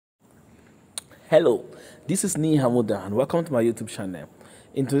Hello, this is Ni Hamuda and welcome to my YouTube channel.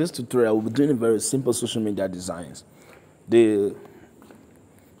 In today's tutorial, we'll be doing a very simple social media designs. The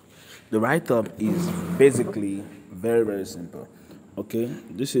write-up is basically very simple. Okay,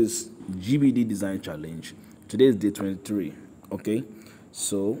 this is GBD Design Challenge. Today is day 23. Okay,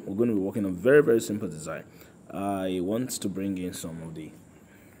 so we're going to be working on very simple design. I want to bring in some of the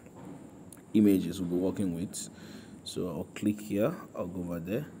images we'll be working with. So I'll click here, I'll go over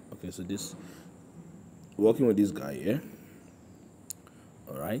there. Okay, so this working with this guy here.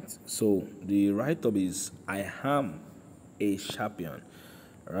 All right, so the write-up is I am a champion.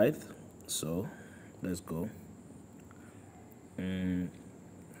 All right, so let's go.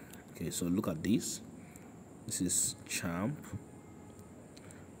 Okay, so look at this. This is champ.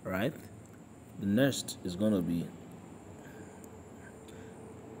 Right, the next is gonna be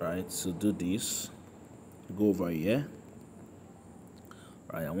right. So do this. Go over here.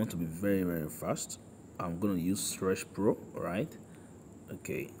 Right, I want to be very fast. I'm gonna use Stretch Pro. Right.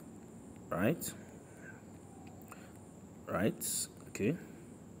 Okay. Right. Okay.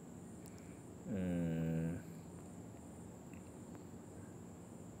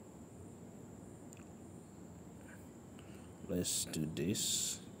 Let's do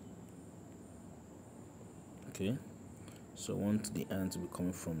this. Okay, so I want the hand to be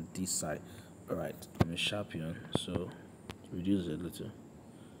coming from this side. All right, I'm a champion, so reduce it a little.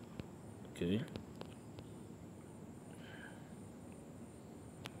 Okay.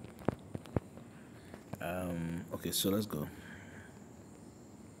 Okay, so let's go.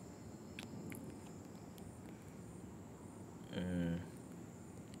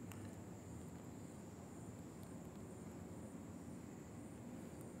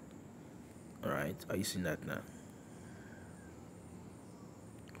 All right, are you seeing that now?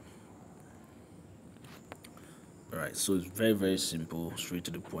 All right, so it's very simple, straight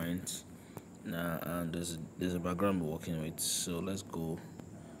to the point. Now, and there's a background we're working with, so let's go.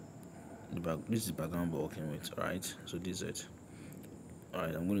 This is the background we're working with. All right, so this is it. All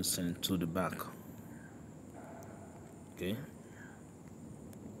right, I'm going to send it to the back. Okay.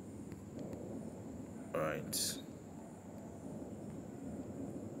 All right. Is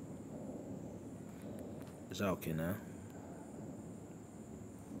that okay now?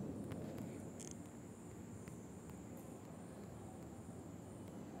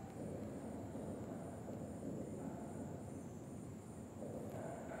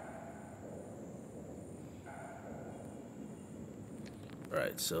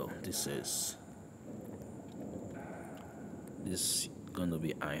 Right, so this gonna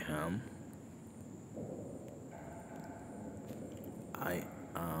be I am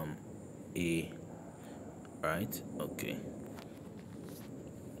a, right? Okay,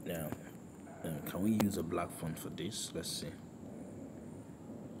 now can we use a black font for this? Let's see.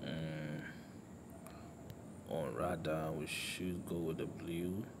 Or rather we should go with the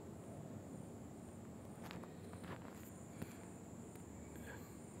blue.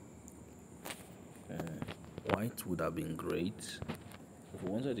 White would have been great if we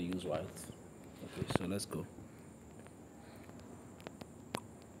wanted to use white. Okay, so let's go.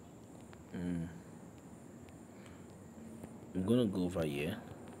 I'm gonna go over here.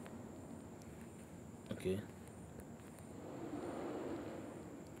 Okay.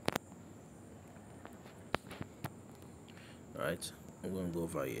 Alright, I'm gonna go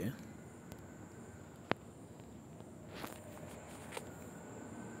over here.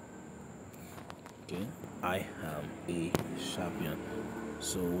 Okay, I am a champion,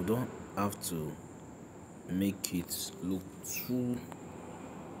 so we don't have to make it look too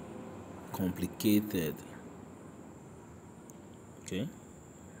complicated. Okay,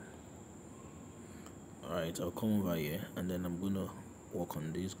 all right, I'll come over here and then I'm gonna work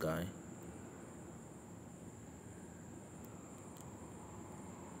on this guy.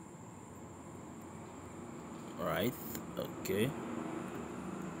 All right, okay.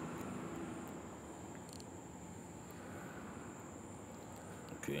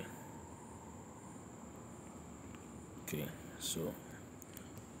 Okay, so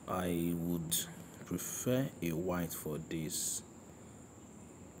I would prefer a white for this.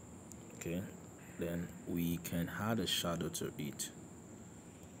 Okay, then we can add a shadow to it.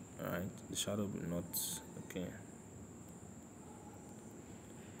 All right, the shadow will not. Okay,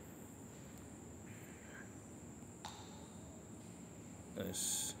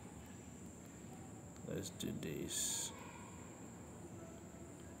 let's do this.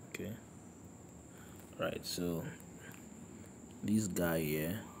 Okay, all right, so this guy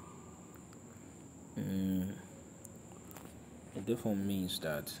here, it therefore means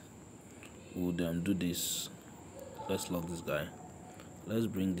that we'll do this. Let's lock this guy. Let's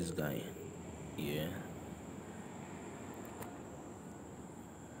bring this guy here.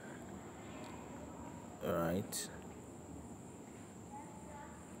 All right.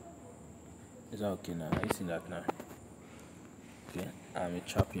 Is that okay now? Are you seeing that now? Okay, I'm a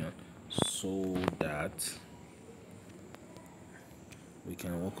champion, so that we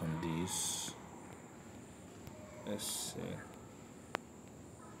can work on this. Let's see.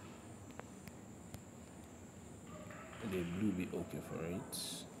 The blue be okay for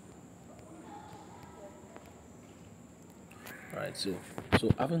it. Alright, so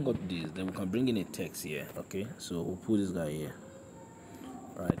having got this, then we can bring in a text here. Okay, so we'll put this guy here.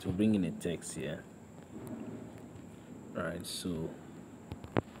 Alright, we'll bring in a text here. Alright, so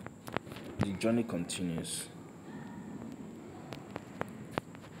the journey continues.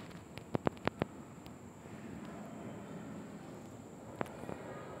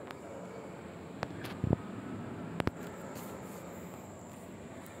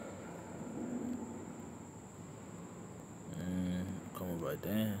 Come over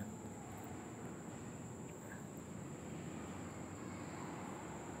there.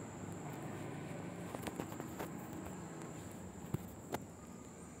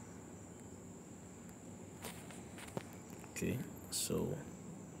 Okay, so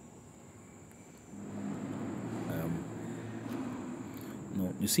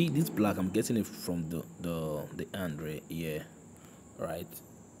no, you see this black, I'm getting it from the end right here. Right,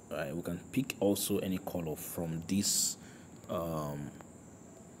 we can pick also any color from this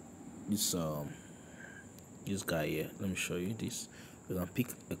this this guy here. Let me show you this. We can pick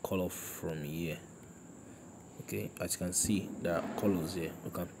a color from here. Okay, as you can see, there are colors here.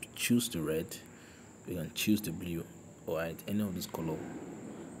 We can choose the red, we can choose the blue. Alright, any of this color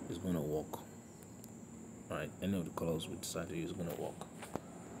is going to work. Alright, any of the colors we decide to use is going to work.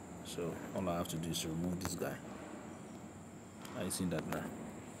 So all I have to do is remove this guy. Are you seeing that now?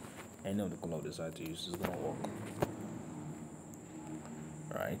 Any of the color I decide to use is going to work.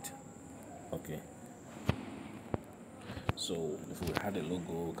 Right? Okay. So if we had a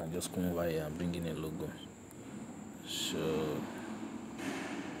logo, we can just come over here and bring in a logo. So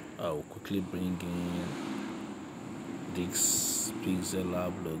I'll quickly bring in this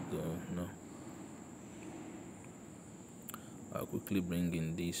Pixellab logo. No, I'll quickly bring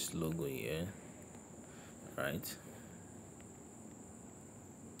in this logo here. Right.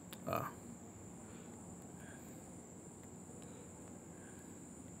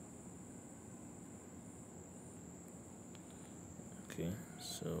 Okay,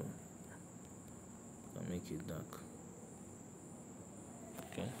 so I'll make it dark.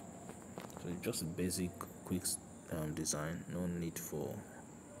 Okay, so it's just a basic quick design, no need for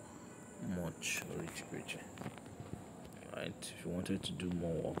much rich. Right, if you wanted to do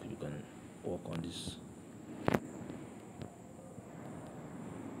more work, you can work on this.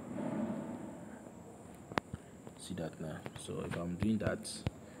 See that now? So if I'm doing that,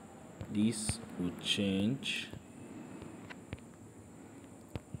 this will change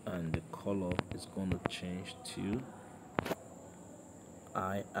and the color is going to change to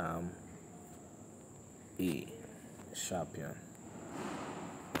I am a champion.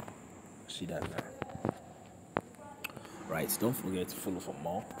 See that now? Right, don't forget to follow for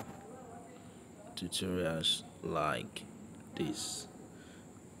more tutorials like this.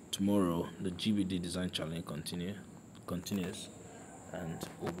 Tomorrow the GBD design challenge continues and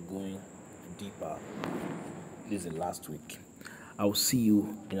we'll be going deeper. This is the last week. I will see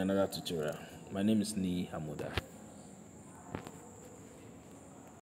you in another tutorial. My name is Ni Hamuda.